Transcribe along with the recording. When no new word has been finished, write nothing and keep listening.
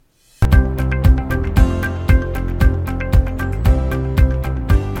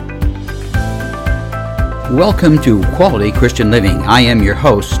Welcome to Quality Christian Living. I am your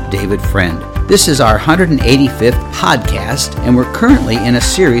host, David Friend. This is our 185th podcast, and we're currently in a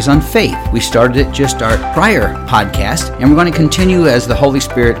series on faith. We started it just our prior podcast, and we're going to continue as the Holy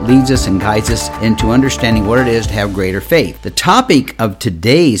Spirit leads us and guides us into understanding what it is to have greater faith. The topic of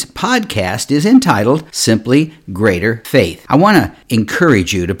today's podcast is entitled simply Greater Faith. I want to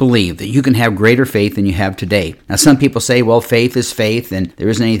encourage you to believe that you can have greater faith than you have today. Now, some people say, well, faith is faith, and there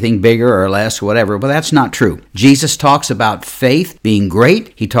isn't anything bigger or less, or whatever. Well, that's not true. Jesus talks about faith being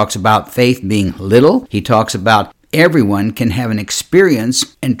great. He talks about faith being little. He talks about everyone can have an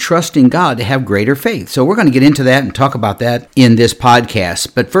experience and trust in God to have greater faith. So we're going to get into that and talk about that in this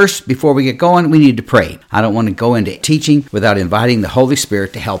podcast. But first, before we get going, we need to pray. I don't want to go into teaching without inviting the Holy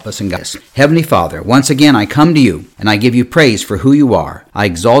Spirit to help us and guide us. Heavenly Father, once again, I come to you and I give you praise for who you are. I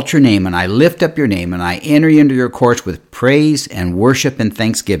exalt your name and I lift up your name and I enter into your courts with praise and worship and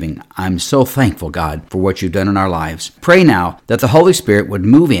thanksgiving. I'm so thankful, God, for what you've done in our lives. Pray now that the Holy Spirit would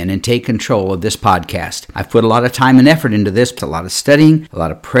move in and take control of this podcast. I've put a lot of time and effort into this, a lot of studying, a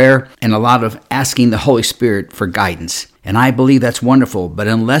lot of prayer, and a lot of asking the Holy Spirit for guidance. And I believe that's wonderful, but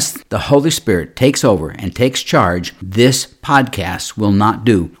unless the Holy Spirit takes over and takes charge, this podcast will not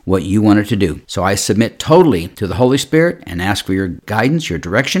do what you want it to do. So I submit totally to the Holy Spirit and ask for your guidance, your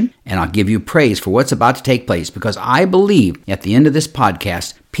direction, and I'll give you praise for what's about to take place, because I believe at the end of this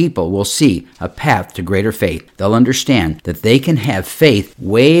podcast, people will see a path to greater faith. They'll understand that they can have faith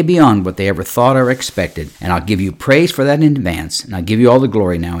way beyond what they ever thought or expected. And I'll give you praise for that in advance. And I'll give you all the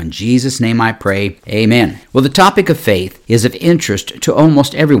glory now. In Jesus' name I pray, amen. Well, the topic of faith is of interest to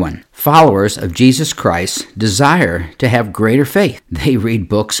almost everyone. Followers of Jesus Christ desire to have greater faith. They read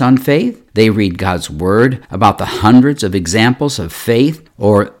books on faith. They read God's Word about the hundreds of examples of faith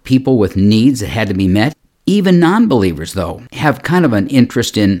or people with needs that had to be met. Even non-believers, though, have kind of an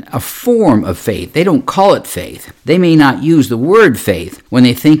interest in a form of faith. They don't call it faith. They may not use the word faith when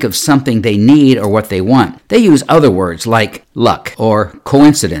they think of something they need or what they want. They use other words like luck or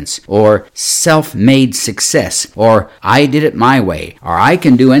coincidence or self-made success or I did it my way or I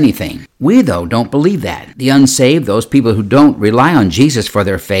can do anything. We, though, don't believe that. The unsaved, those people who don't rely on Jesus for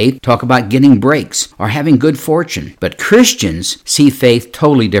their faith, talk about getting breaks or having good fortune. But Christians see faith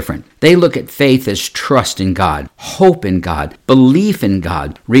totally different. They look at faith as trust in God, hope in God, belief in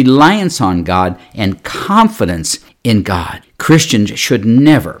God, reliance on God, and confidence in God. Christians should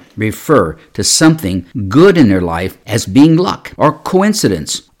never refer to something good in their life as being luck or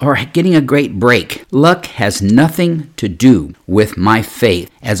coincidence or getting a great break. Luck has nothing to do with my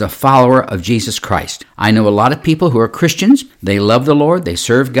faith as a follower of Jesus Christ. I know a lot of people who are Christians. They love the Lord. They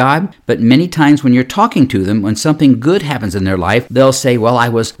serve God. But many times when you're talking to them, when something good happens in their life, they'll say, well, I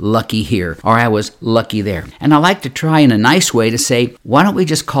was lucky here or I was lucky there. And I like to try in a nice way to say, why don't we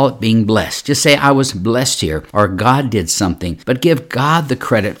just call it being blessed? Just say I was blessed here or God did something. But give God the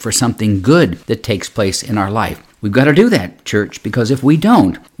credit for something good that takes place in our life. We've got to do that, church, because if we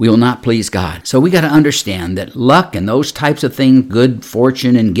don't, we will not please God. So we got to understand that luck and those types of things, good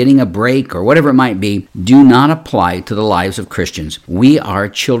fortune and getting a break or whatever it might be, do not apply to the lives of Christians. We are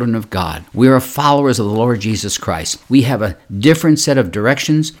children of God. We are followers of the Lord Jesus Christ. We have a different set of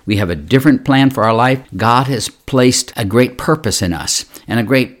directions. We have a different plan for our life. God has placed a great purpose in us and a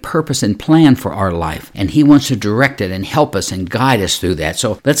great purpose and plan for our life. And He wants to direct it and help us and guide us through that.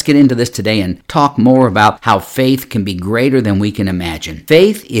 So let's get into this today and talk more about how faith can be greater than we can imagine.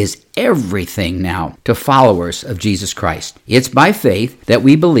 Faith is everything now to followers of Jesus Christ. It's by faith that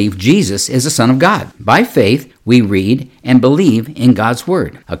we believe Jesus is the Son of God. By faith, we read and believe in God's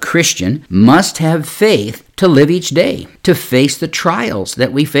Word. A Christian must have faith to live each day, to face the trials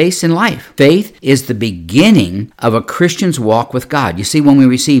that we face in life. Faith is the beginning of a Christian's walk with God. You see, when we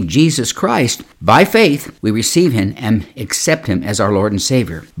receive Jesus Christ, by faith, we receive Him and accept Him as our Lord and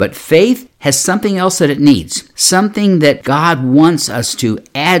Savior. But faith has something else that it needs, something that God wants us to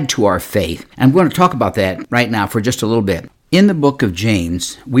add to our faith. And I'm going to talk about that right now for just a little bit. In the book of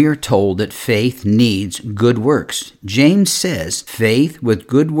James, we are told that faith needs good works. James says faith with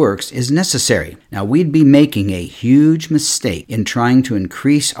good works is necessary. Now, we'd be making a huge mistake in trying to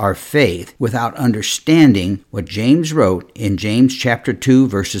increase our faith without understanding what James wrote in James chapter 2,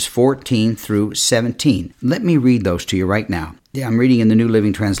 verses 14 through 17. Let me read those to you right now. I'm reading in the New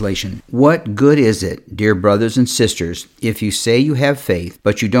Living Translation. What good is it, dear brothers and sisters, if you say you have faith,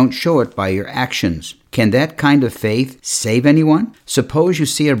 but you don't show it by your actions? Can that kind of faith save anyone? Suppose you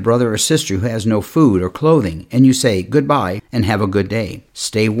see a brother or sister who has no food or clothing, and you say, "Goodbye and have a good day.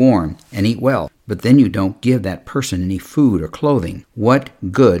 Stay warm and eat well." but then you don't give that person any food or clothing. What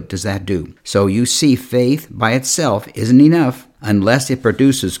good does that do? So you see, faith by itself isn't enough. Unless it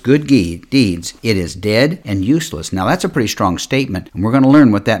produces good deeds, it is dead and useless. Now, that's a pretty strong statement, and we're going to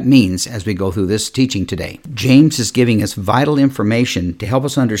learn what that means as we go through this teaching today. James is giving us vital information to help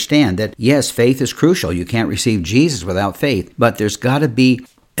us understand that, yes, faith is crucial. You can't receive Jesus without faith, but there's got to be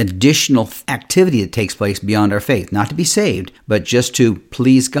additional activity that takes place beyond our faith, not to be saved, but just to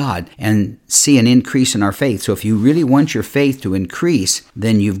please God and see an increase in our faith. So if you really want your faith to increase,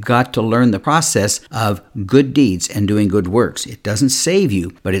 then you've got to learn the process of good deeds and doing good works. It doesn't save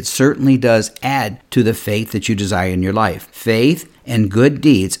you, but it certainly does add to the faith that you desire in your life. Faith and good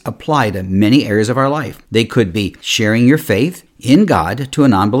deeds apply to many areas of our life. They could be sharing your faith in God to a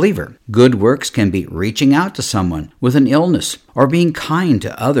non-believer. Good works can be reaching out to someone with an illness, or being kind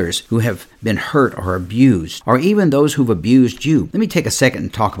to others who have been hurt or abused, or even those who've abused you. Let me take a second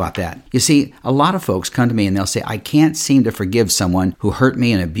and talk about that. You see, a lot of folks come to me and they'll say, I can't seem to forgive someone who hurt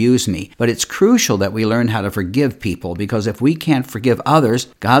me and abused me. But it's crucial that we learn how to forgive people, because if we can't forgive others,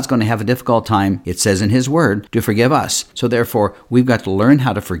 God's going to have a difficult time, it says in His Word, to forgive us. So therefore, we've got to learn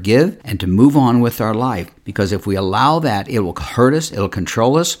how to forgive and to move on with our life, because if we allow that, it will hurt us, it'll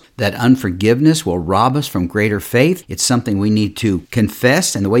control us. That unforgiveness will rob us from greater faith. It's something we need to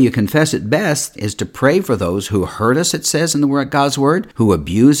confess, and the way you confess it best is to pray for those who hurt us, it says in God's Word, who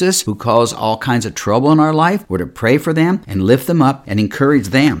abuse us, who cause all kinds of trouble in our life. We're to pray for them and lift them up and encourage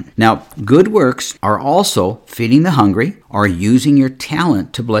them. Now, good works are also feeding the hungry, or using your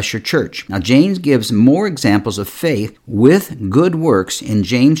talent to bless your church. Now, James gives more examples of faith with good works in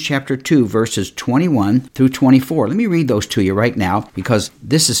James chapter 2, verses 21 through 24. Let me read those to you right now, because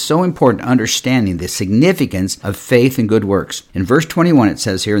this is so important to understanding the significance of faith and good works. In verse 21, it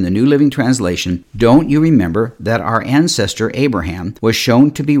says here in the New Living Translation, "Don't you remember that our ancestor Abraham was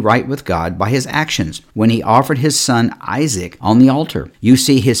shown to be right with God by his actions when he offered his son Isaac on the altar? You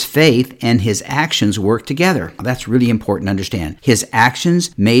see, his faith and his actions work together." That's really important to understand. His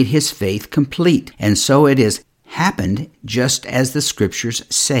actions made his faith complete, and so it is happened just as the scriptures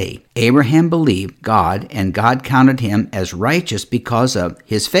say. Abraham believed God, and God counted him as righteous because of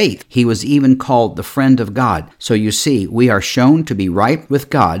his faith. He was even called the friend of God. So you see, we are shown to be right with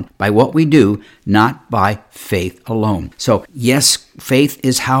God by what we do, not by faith alone. So yes, faith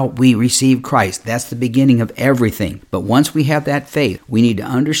is how we receive Christ. That's the beginning of everything. But once we have that faith, we need to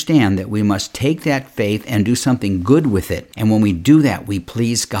understand that we must take that faith and do something good with it. And when we do that, we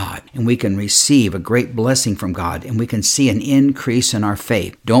please God, and we can receive a great blessing from God, and we can see an increase in our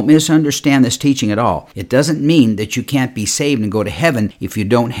faith. Don't misunderstand this teaching at all. It doesn't mean that you can't be saved and go to heaven if you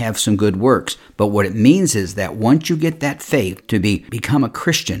don't have some good works. But what it means is that once you get that faith to become a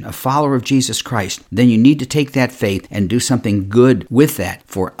Christian, a follower of Jesus Christ, then you need to take that faith and do something good with that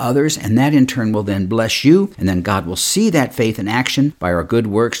for others, and that in turn will then bless you, and then God will see that faith in action by our good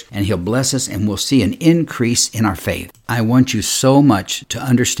works, and He'll bless us, and we'll see an increase in our faith. I want you so much to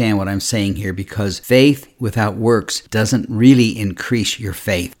understand what I'm saying here, because faith without works doesn't really increase your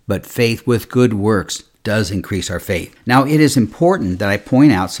faith, but faith with good works does increase our faith. Now, it is important that I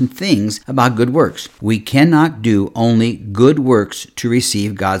point out some things about good works. We cannot do only good works to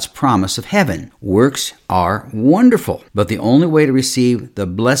receive God's promise of heaven. Works are wonderful, but the only way to receive the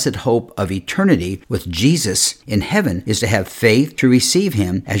blessed hope of eternity with Jesus in heaven is to have faith to receive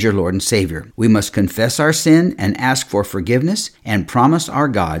Him as your Lord and Savior. We must confess our sin and ask for forgiveness and promise our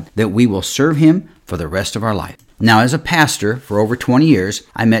God that we will serve Him for the rest of our life. Now, as a pastor for over 20 years,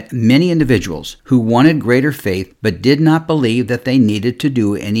 I met many individuals who wanted greater faith but did not believe that they needed to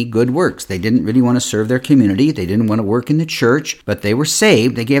do any good works. They didn't really want to serve their community. They didn't want to work in the church, but they were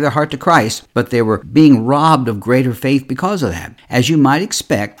saved. They gave their heart to Christ, but they were being robbed of greater faith because of that. As you might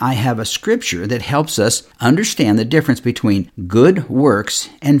expect, I have a scripture that helps us understand the difference between good works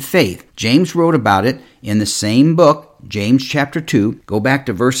and faith. James wrote about it in the same book, James chapter 2. Go back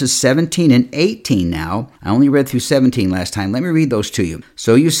to verses 17 and 18 now. I only read through 17 last time. Let me read those to you.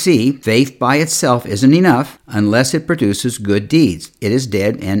 "So you see, faith by itself isn't enough unless it produces good deeds. It is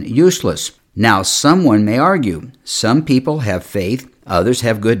dead and useless. Now, someone may argue, some people have faith, others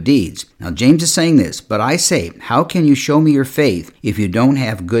have good deeds. Now, James is saying this, but I say, how can you show me your faith if you don't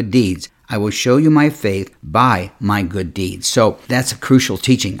have good deeds? I will show you my faith by my good deeds." So that's a crucial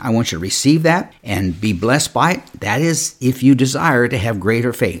teaching. I want you to receive that and be blessed by it. That is if you desire to have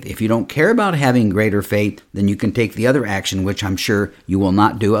greater faith. If you don't care about having greater faith, then you can take the other action, which I'm sure you will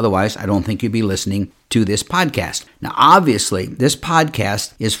not do. Otherwise, I don't think you'd be listening. to this podcast. Now, obviously, this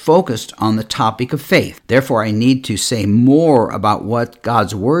podcast is focused on the topic of faith. Therefore, I need to say more about what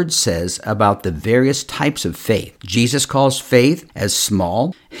God's Word says about the various types of faith. Jesus calls faith as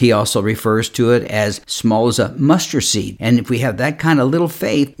small. He also refers to it as small as a mustard seed. And if we have that kind of little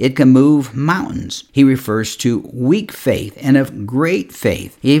faith, it can move mountains. He refers to weak faith and of great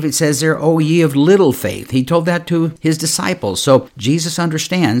faith. He even says there, "O ye of little faith." He told that to his disciples. So Jesus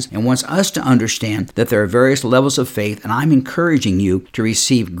understands and wants us to understand that there are various levels of faith, and I'm encouraging you to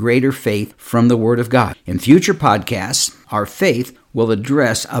receive greater faith from the Word of God. In future podcasts, our faith will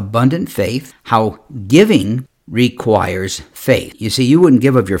address abundant faith, how giving requires faith. You see, you wouldn't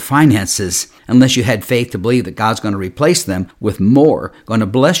give of your finances unless you had faith to believe that God's going to replace them with more, going to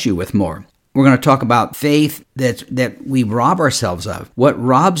bless you with more. We're going to talk about faith that we rob ourselves of, what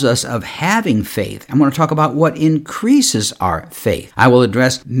robs us of having faith. I'm going to talk about what increases our faith. I will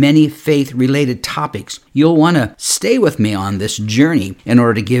address many faith-related topics. You'll want to stay with me on this journey in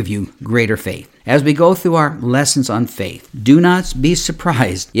order to give you greater faith. As we go through our lessons on faith, do not be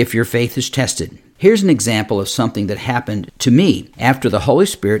surprised if your faith is tested. Here's an example of something that happened to me after the Holy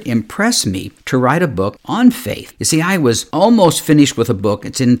Spirit impressed me to write a book on faith. You see, I was almost finished with a book.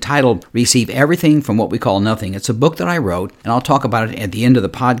 It's entitled Receive Everything from What We Call Nothing. It's a book that I wrote, and I'll talk about it at the end of the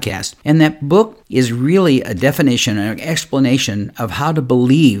podcast. And that book is really a definition and an explanation of how to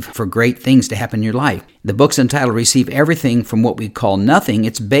believe for great things to happen in your life. The book's entitled Receive Everything from What We Call Nothing.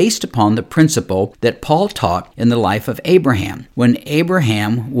 It's based upon the principle that Paul taught in the life of Abraham. When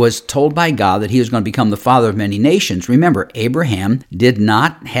Abraham was told by God that he was going to become the father of many nations, remember, Abraham did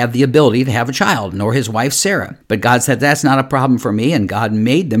not have the ability to have a child, nor his wife Sarah. But God said, that's not a problem for me, and God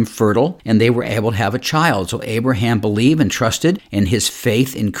made them fertile, and they were able to have a child. So Abraham believed and trusted, and his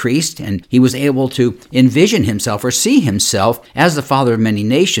faith increased, and he was able to envision himself or see himself as the father of many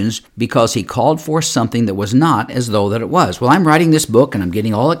nations because he called for something that was not as though that it was. Well, I'm writing this book, and I'm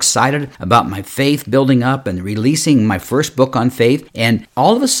getting all excited about my faith building up and releasing my first book on faith, and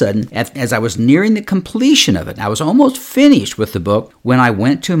all of a sudden, as I was nearing the completion of it, I was almost finished with the book when I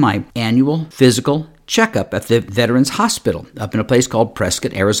went to my annual physical checkup at the Veterans Hospital up in a place called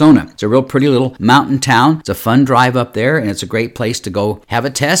Prescott, Arizona. It's a real pretty little mountain town. It's a fun drive up there, and it's a great place to go have a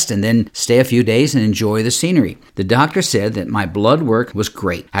test and then stay a few days and enjoy the scenery. The doctor said that my blood work was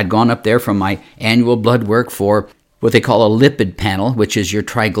great. I'd gone up there from my annual blood work for what they call a lipid panel, which is your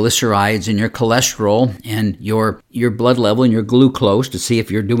triglycerides and your cholesterol and your blood level and your glucose to see if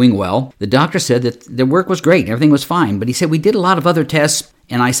you're doing well. The doctor said that the work was great. Everything was fine. But he said, we did a lot of other tests.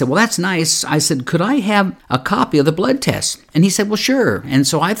 And I said, well, that's nice. I said, could I have a copy of the blood tests? And he said, well, sure. And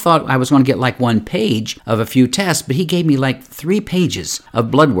so I thought I was going to get like one page of a few tests, but he gave me like 3 pages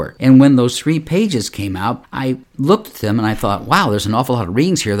of blood work. And when those 3 pages came out, I looked at them and I thought, wow, there's an awful lot of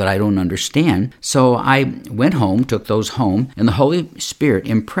readings here that I don't understand. So I went home, took those home, and the Holy Spirit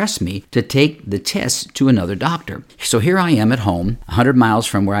impressed me to take the tests to another doctor. So here I am at home, 100 miles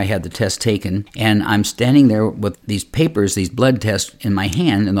from where I had the test taken, and I'm standing there with these papers, these blood tests in my hand,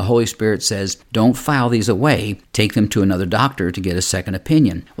 and the Holy Spirit says, don't file these away, take them to another doctor to get a second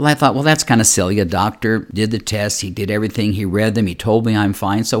opinion. Well, I thought, well, that's kind of silly. A doctor did the tests, he did everything, he read them, he told me I'm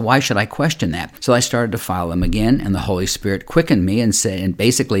fine, so why should I question that? So I started to file them again, and the Holy Spirit quickened me and said, and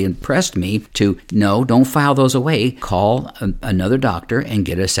basically impressed me to, no, don't file those away, call another doctor and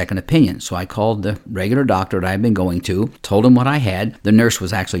get a second opinion. So I called the regular doctor that I've been going to, told him what I had. The nurse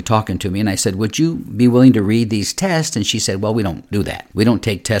was actually talking to me, and I said, would you be willing to read these tests? And she said, well, we don't do that. We don't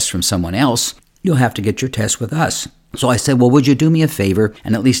take tests from someone else. You'll have to get your tests with us. So I said, well, would you do me a favor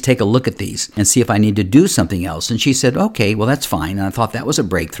and at least take a look at these and see if I need to do something else? And she said, okay, well, that's fine. And I thought that was a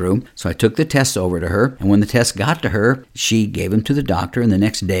breakthrough. So I took the tests over to her. And when the tests got to her, she gave them to the doctor. And the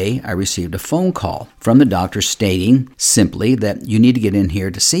next day, I received a phone call from the doctor stating simply that you need to get in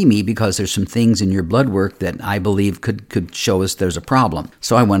here to see me because there's some things in your blood work that I believe could show us there's a problem.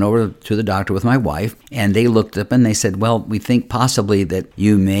 So I went over to the doctor with my wife, and they looked up and they said, well, we think possibly that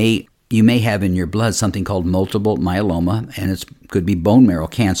you may have in your blood something called multiple myeloma, and it could be bone marrow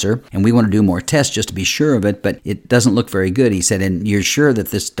cancer, and we want to do more tests just to be sure of it, but it doesn't look very good. He said, and you're sure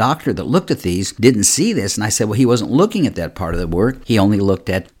that this doctor that looked at these didn't see this? And I said, well, he wasn't looking at that part of the work. He only looked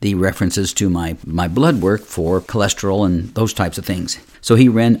at the references to my blood work for cholesterol and those types of things. So he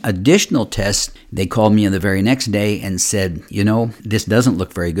ran additional tests. They called me the very next day and said, this doesn't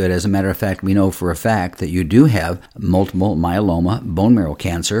look very good. As a matter of fact, we know for a fact that you do have multiple myeloma, bone marrow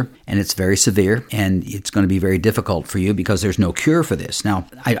cancer, and it's very severe, and it's going to be very difficult for you because there's no cure for this. Now,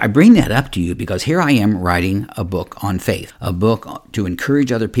 I bring that up to you because here I am writing a book on faith, a book to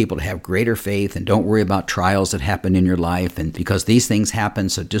encourage other people to have greater faith and don't worry about trials that happen in your life. And because these things happen,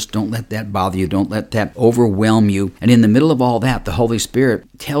 so just don't let that bother you. Don't let that overwhelm you. And in the middle of all that, the Holy Spirit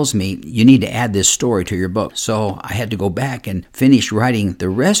tells me you need to add this story to your book. So I had to go back and finish writing the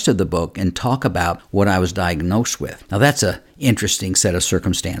rest of the book and talk about what I was diagnosed with. Now, that's a interesting set of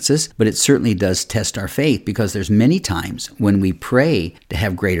circumstances, but it certainly does test our faith because there's many times when we pray to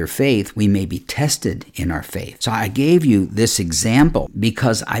have greater faith, we may be tested in our faith. So I gave you this example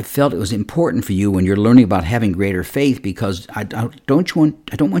because I felt it was important for you when you're learning about having greater faith, because I don't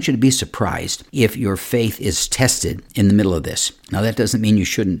want you to be surprised if your faith is tested in the middle of this. Now, that doesn't mean you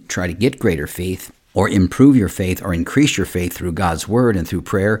shouldn't try to get greater faith or improve your faith or increase your faith through God's Word and through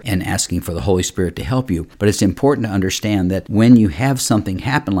prayer and asking for the Holy Spirit to help you. But it's important to understand that when you have something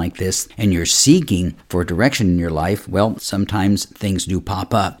happen like this and you're seeking for direction in your life, well, sometimes things do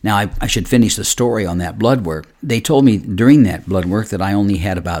pop up. Now, I should finish the story on that blood work. They told me during that blood work that I only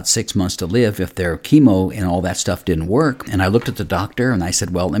had about 6 months to live if their chemo and all that stuff didn't work. And I looked at the doctor and I said,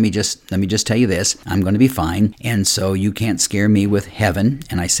 well, let me just tell you this. I'm going to be fine. And so you can't scare me with heaven.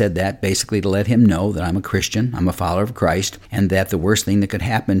 And I said that basically to let him know that I'm a Christian, I'm a follower of Christ, and that the worst thing that could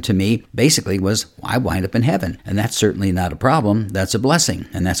happen to me basically was I wind up in heaven. And that's certainly not a problem. That's a blessing.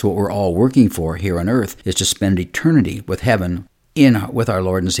 And that's what we're all working for here on earth, is to spend eternity with heaven with our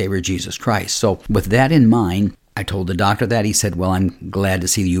Lord and Savior Jesus Christ. So with that in mind, I told the doctor that. He said, well, I'm glad to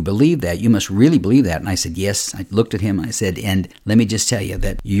see that you believe that. You must really believe that. And I said, yes. I looked at him and I said, and let me just tell you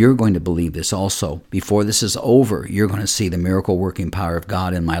that you're going to believe this also. Before this is over, you're going to see the miracle working power of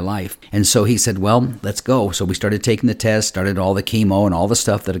God in my life. And so he said, well, let's go. So we started taking the test, started all the chemo and all the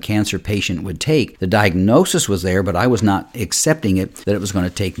stuff that a cancer patient would take. The diagnosis was there, but I was not accepting it, that it was going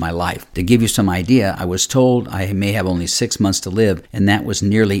to take my life. To give you some idea, I was told I may have only 6 months to live, and that was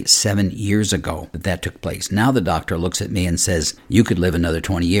nearly 7 years ago that took place. Now the doctor looks at me and says, you could live another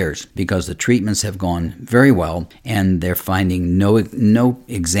 20 years because the treatments have gone very well and they're finding no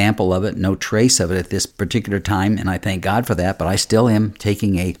example of it, no trace of it at this particular time. And I thank God for that, but I still am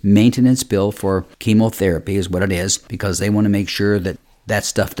taking a maintenance bill for chemotherapy is what it is, because they want to make sure that that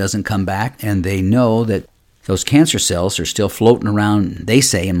stuff doesn't come back. And they know that those cancer cells are still floating around, they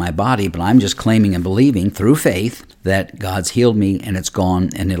say, in my body, but I'm just claiming and believing through faith that God's healed me and it's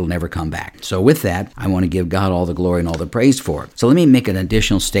gone and it'll never come back. So with that, I want to give God all the glory and all the praise for it. So let me make an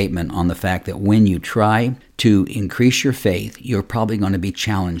additional statement on the fact that when you try to increase your faith, you're probably going to be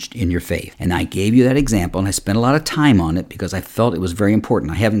challenged in your faith. And I gave you that example, and I spent a lot of time on it because I felt it was very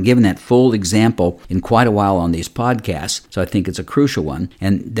important. I haven't given that full example in quite a while on these podcasts, so I think it's a crucial one.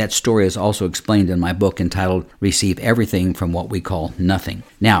 And that story is also explained in my book entitled Receive Everything from What We Call Nothing.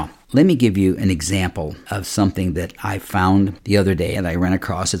 Now, let me give you an example of something that I found the other day and I ran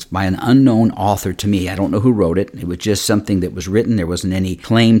across. It's by an unknown author to me. I don't know who wrote it. It was just something that was written. There wasn't any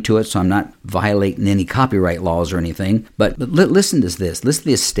claim to it, so I'm not violating any copyright laws or anything. But listen to this. Listen to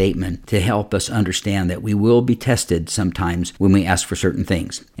this statement to help us understand that we will be tested sometimes when we ask for certain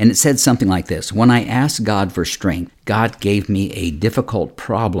things. And it said something like this: when I asked God for strength, God gave me a difficult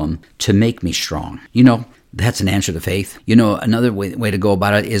problem to make me strong. That's an answer to faith. Another way to go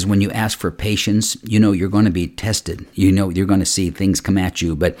about it is when you ask for patience, you're going to be tested. You're going to see things come at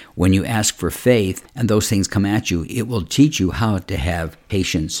you. But when you ask for faith and those things come at you, it will teach you how to have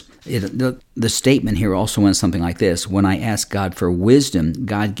patience. The statement here also went something like this: when I asked God for wisdom,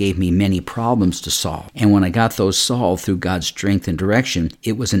 God gave me many problems to solve. And when I got those solved through God's strength and direction,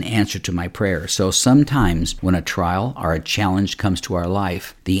 it was an answer to my prayer. So sometimes when a trial or a challenge comes to our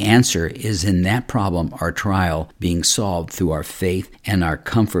life, the answer is in that problem or trial being solved through our faith and our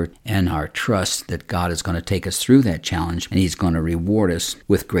comfort and our trust that God is going to take us through that challenge and He's going to reward us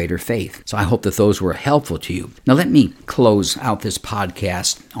with greater faith. So I hope that those were helpful to you. Now let me close out this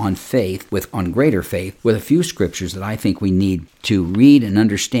podcast on faith, on greater faith, with a few scriptures that I think we need to read and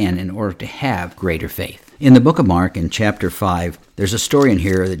understand in order to have greater faith. In the book of Mark, in chapter 5, there's a story in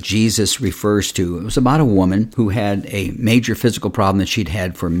here that Jesus refers to. It was about a woman who had a major physical problem that she'd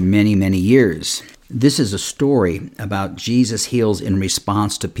had for many, many years. This is a story about Jesus heals in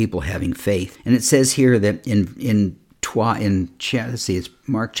response to people having faith. And it says here that it's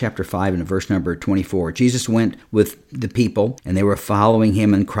Mark chapter 5 and verse number 24. Jesus went with the people, and they were following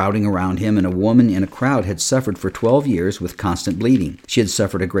him and crowding around him, and a woman in a crowd had suffered for 12 years with constant bleeding. She had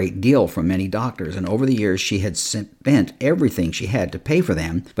suffered a great deal from many doctors, and over the years she had spent everything she had to pay for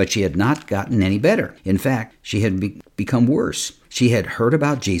them, but she had not gotten any better. In fact, she had become worse. She had heard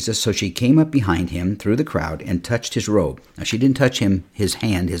about Jesus, so she came up behind him through the crowd and touched his robe. Now, she didn't touch him, his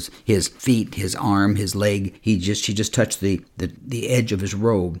hand, his feet, his arm, his leg. She just touched the edge of his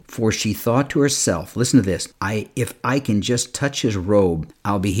robe. For she thought to herself, listen to this, if I can just touch his robe,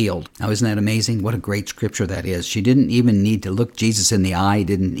 I'll be healed. Now, isn't that amazing? What a great scripture that is. She didn't even need to look Jesus in the eye,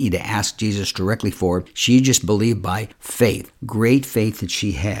 didn't need to ask Jesus directly for it. She just believed by faith, great faith that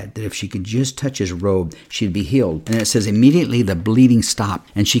she had, that if she could just touch his robe, she'd be healed. And it says immediately the bleeding stopped,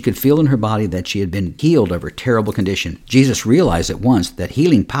 and she could feel in her body that she had been healed of her terrible condition. Jesus realized at once that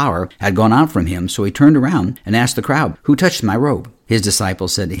healing power had gone out from him, so he turned around and asked the crowd, "Who touched my robe?" His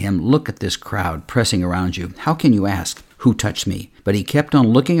disciples said to him, "Look at this crowd pressing around you. How can you ask, 'Who touched me?'" But he kept on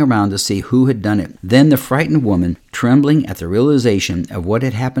looking around to see who had done it. Then the frightened woman, trembling at the realization of what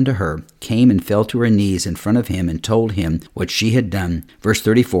had happened to her, came and fell to her knees in front of him and told him what she had done. Verse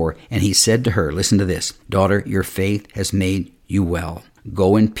 34, and he said to her, listen to this, "Daughter, your faith has made you well.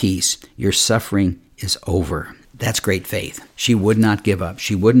 Go in peace. Your suffering is over." That's great faith. She would not give up.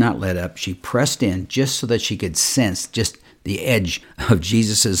 She would not let up. She pressed in just so that she could sense just the edge of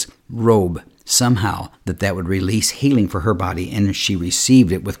Jesus's robe somehow, that would release healing for her body, and she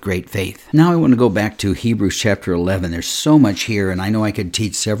received it with great faith. Now I want to go back to Hebrews chapter 11. There's so much here, and I know I could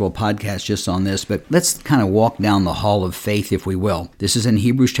teach several podcasts just on this, but let's kind of walk down the hall of faith, if we will. This is in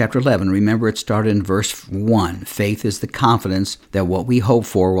Hebrews chapter 11. Remember, it started in verse 1. Faith is the confidence that what we hope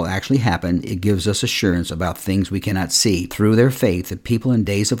for will actually happen. It gives us assurance about things we cannot see. Through their faith, the people in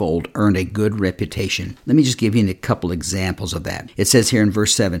days of old earned a good reputation. Let me just give you a couple examples of that. It says here in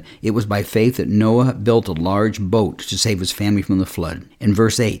verse 7, it was by faith that Noah built a large boat to save his family from the flood. In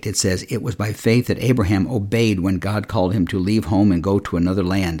verse 8, it says, it was by faith that Abraham obeyed when God called him to leave home and go to another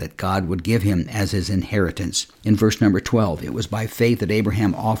land that God would give him as his inheritance. In verse number 12, it was by faith that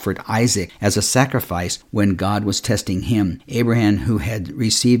Abraham offered Isaac as a sacrifice when God was testing him. Abraham, who had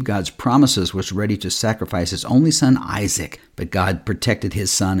received God's promises, was ready to sacrifice his only son Isaac, but God protected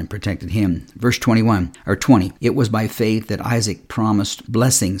his son and protected him. Verse 20, it was by faith that Isaac promised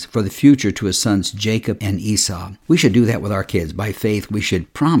blessings for the future to his sons Jacob and Esau. We should do that with our kids. By faith, we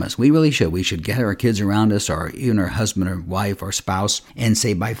should promise. We really should. We should gather our kids around us, or even our husband or wife or spouse, and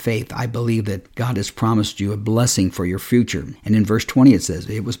say, by faith, I believe that God has promised you a blessing for your future. And in verse 20, it says,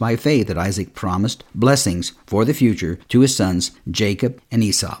 it was by faith that Isaac promised blessings for the future to his sons Jacob and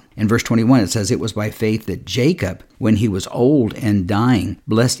Esau. In verse 21, it says, it was by faith that Jacob, when he was old and dying,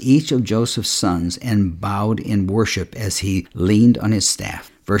 blessed each of Joseph's sons and bowed in worship as he leaned on his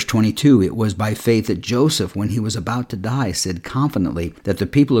staff. Verse 22, it was by faith that Joseph, when he was about to die, said confidently that the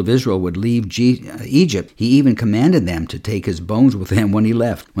people of Israel would leave Egypt. He even commanded them to take his bones with them when they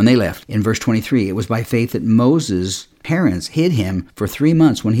left. In verse 23, it was by faith that Moses' parents hid him for 3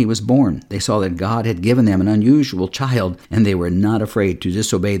 months when he was born. They saw that God had given them an unusual child, and they were not afraid to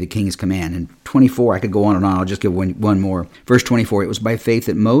disobey the king's command. In 24, I could go on and on. I'll just give one more. Verse 24, it was by faith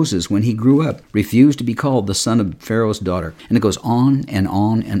that Moses, when he grew up, refused to be called the son of Pharaoh's daughter. And it goes on and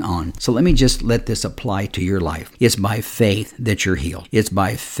on and on. So let me just let this apply to your life. It's by faith that you're healed. It's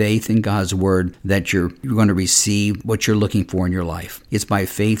by faith in God's word that you're going to receive what you're looking for in your life. It's by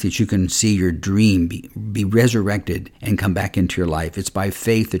faith that you can see your dream be resurrected and come back into your life. It's by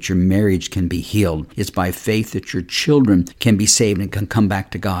faith that your marriage can be healed. It's by faith that your children can be saved and can come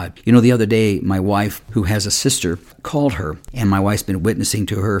back to God. You know, the other day, my wife, who has a sister, called her, and my wife's been witnessing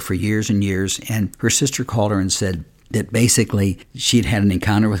to her for years and years, and her sister called her and said that basically she'd had an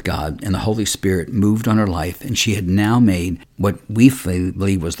encounter with God and the Holy Spirit moved on her life, and she had now made what we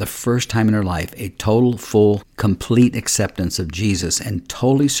believe was the first time in her life a total, full, complete acceptance of Jesus, and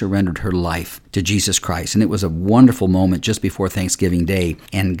totally surrendered her life to Jesus Christ. And it was a wonderful moment just before Thanksgiving Day,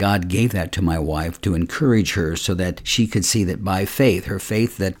 and God gave that to my wife to encourage her so that she could see that by faith, her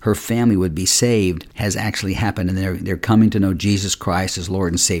faith that her family would be saved has actually happened, and they're coming to know Jesus Christ as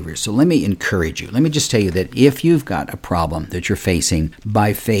Lord and Savior. So let me encourage you. Let me just tell you that if you've got a problem that you're facing,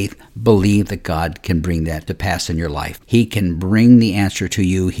 by faith, believe that God can bring that to pass in your life. He can bring the answer to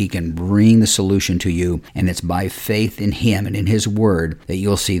you. He can bring the solution to you, and it's by faith in Him and in His Word that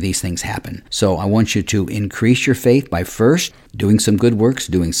you'll see these things happen. So I want you to increase your faith by first doing some good works,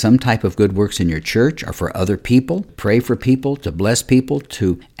 doing some type of good works in your church or for other people. Pray for people, to bless people,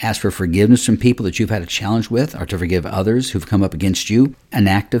 to ask for forgiveness from people that you've had a challenge with, or to forgive others who've come up against you. An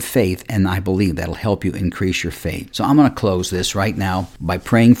act of faith, and I believe that'll help you increase your faith. So I'm going to close this right now by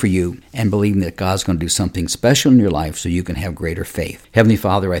praying for you and believing that God's going to do something special in your life so you can have greater faith. Heavenly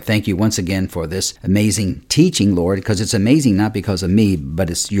Father, I thank you once again for this amazing teaching, Lord, because it's amazing not because of me, but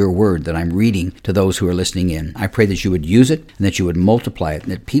it's your word that I'm reading to those who are listening in. I pray that you would use it and that you would multiply it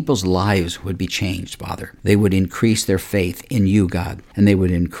and that people's lives would be changed, Father. They would increase their faith in you, God, and they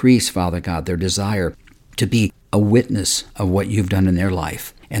would increase, Father God, their desire to be a witness of what you've done in their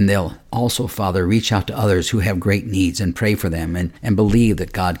life. And they'll also, Father, reach out to others who have great needs and pray for them and believe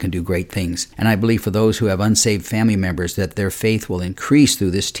that God can do great things. And I believe for those who have unsaved family members that their faith will increase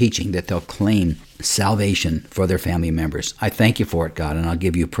through this teaching, that they'll claim salvation for their family members. I thank you for it, God, and I'll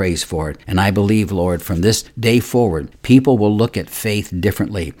give you praise for it. And I believe, Lord, from this day forward, people will look at faith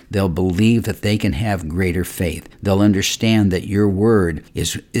differently. They'll believe that they can have greater faith. They'll understand that your word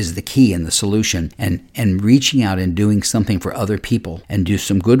is the key and the solution, and reaching out and doing something for other people and do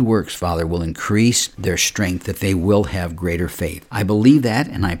some good works, Father, will increase their strength, that they will have greater faith. I believe that,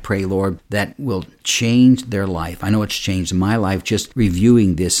 and I pray, Lord, that will change their life. I know it's changed my life just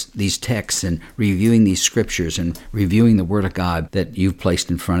reviewing these texts and reviewing these scriptures and reviewing the Word of God that you've placed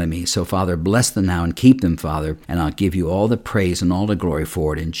in front of me. So, Father, bless them now and keep them, Father, and I'll give you all the praise and all the glory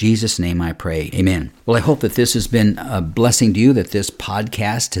for it. In Jesus' name I pray. Amen. Well, I hope that this has been a blessing to you, that this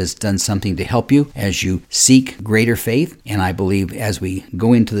podcast has done something to help you as you seek greater faith. And I believe as we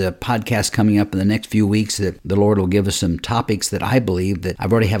go into the podcast coming up in the next few weeks that the Lord will give us some topics that I believe that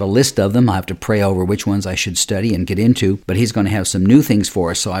I've already have a list of them. I have to pray over which ones I should study and get into, but He's going to have some new things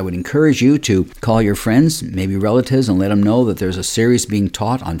for us. So I would encourage you to call your friends, maybe relatives, and let them know that there's a series being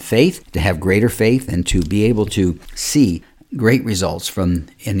taught on faith, to have greater faith and to be able to see great results from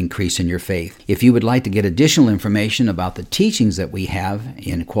an increase in your faith. If you would like to get additional information about the teachings that we have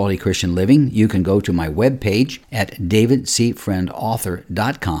in Quality Christian Living, you can go to my webpage at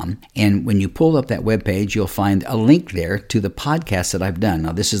davidcfriendauthor.com. And when you pull up that webpage, you'll find a link there to the podcast that I've done.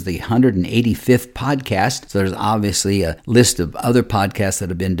 Now, this is the 185th podcast, so there's obviously a list of other podcasts that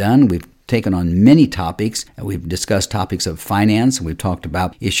have been done. We've taken on many topics. We've discussed topics of finance. We've talked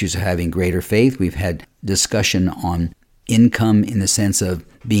about issues of having greater faith. We've had discussion on income in the sense of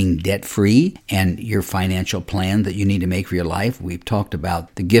being debt-free and your financial plan that you need to make for your life. We've talked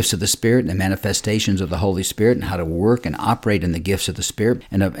about the gifts of the Spirit and the manifestations of the Holy Spirit and how to work and operate in the gifts of the Spirit,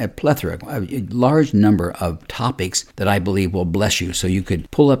 and a plethora, a large number of topics that I believe will bless you. So you could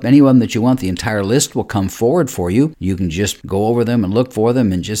pull up any one that you want. The entire list will come forward for you. You can just go over them and look for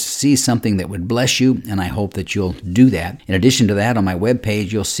them and just see something that would bless you, and I hope that you'll do that. In addition to that, on my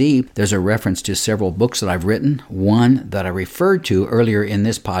webpage, you'll see there's a reference to several books that I've written. One that I referred to earlier in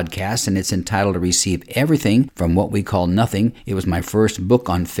this podcast, and it's entitled To Receive Everything from What We Call Nothing. It was my first book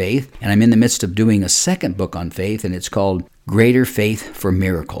on faith, and I'm in the midst of doing a second book on faith, and it's called Greater Faith for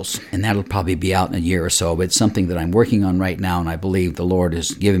Miracles, and that'll probably be out in a year or so. But it's something that I'm working on right now, and I believe the Lord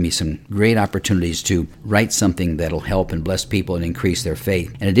has given me some great opportunities to write something that'll help and bless people and increase their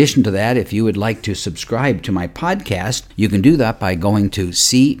faith. In addition to that, if you would like to subscribe to my podcast, you can do that by going to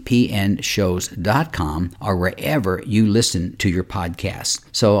cpnshows.com or wherever you listen to your podcasts.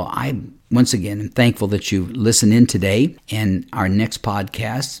 So once again, I'm thankful that you listened in today, and our next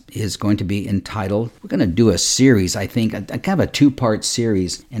podcast is going to be entitled, we're going to do a series, I think, a kind of a two-part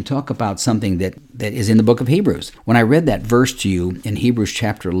series, and talk about something that is in the book of Hebrews. When I read that verse to you in Hebrews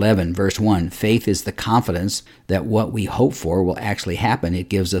chapter 11, verse 1, faith is the confidence that what we hope for will actually happen. It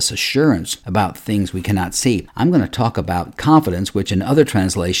gives us assurance about things we cannot see. I'm going to talk about confidence, which in other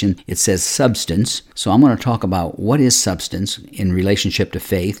translation, it says substance. So I'm going to talk about what is substance in relationship to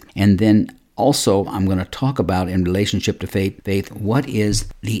faith, and then also, I'm going to talk about in relationship to faith, what is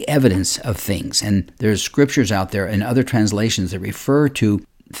the evidence of things? And there's scriptures out there and other translations that refer to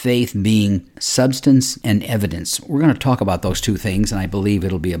faith being substance and evidence. We're going to talk about those two things, and I believe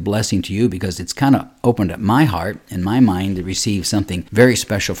it'll be a blessing to you because it's kind of opened up my heart and my mind to receive something very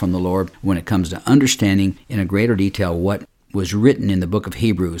special from the Lord when it comes to understanding in a greater detail what was written in the book of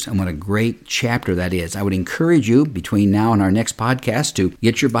Hebrews, and what a great chapter that is. I would encourage you between now and our next podcast to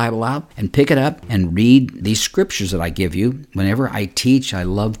get your Bible out and pick it up and read these scriptures that I give you. Whenever I teach, I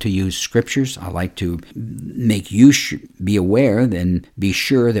love to use scriptures. I like to make you be aware and be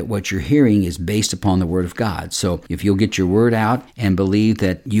sure that what you're hearing is based upon the Word of God. So if you'll get your word out and believe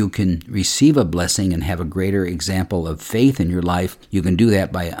that you can receive a blessing and have a greater example of faith in your life, you can do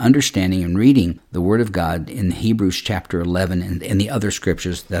that by understanding and reading the Word of God in Hebrews chapter 11 and the other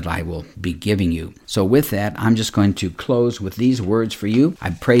scriptures that I will be giving you. So with that, I'm just going to close with these words for you.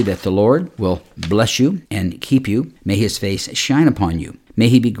 I pray that the Lord will bless you and keep you. May His face shine upon you. May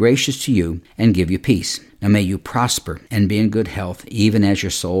He be gracious to you and give you peace. And may you prosper and be in good health, even as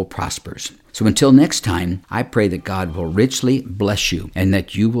your soul prospers. So until next time, I pray that God will richly bless you and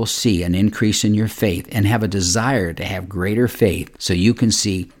that you will see an increase in your faith and have a desire to have greater faith so you can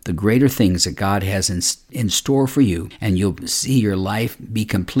see the greater things that God has in store for you, and you'll see your life be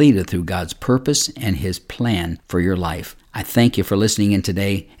completed through God's purpose and His plan for your life. I thank you for listening in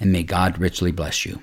today, and may God richly bless you.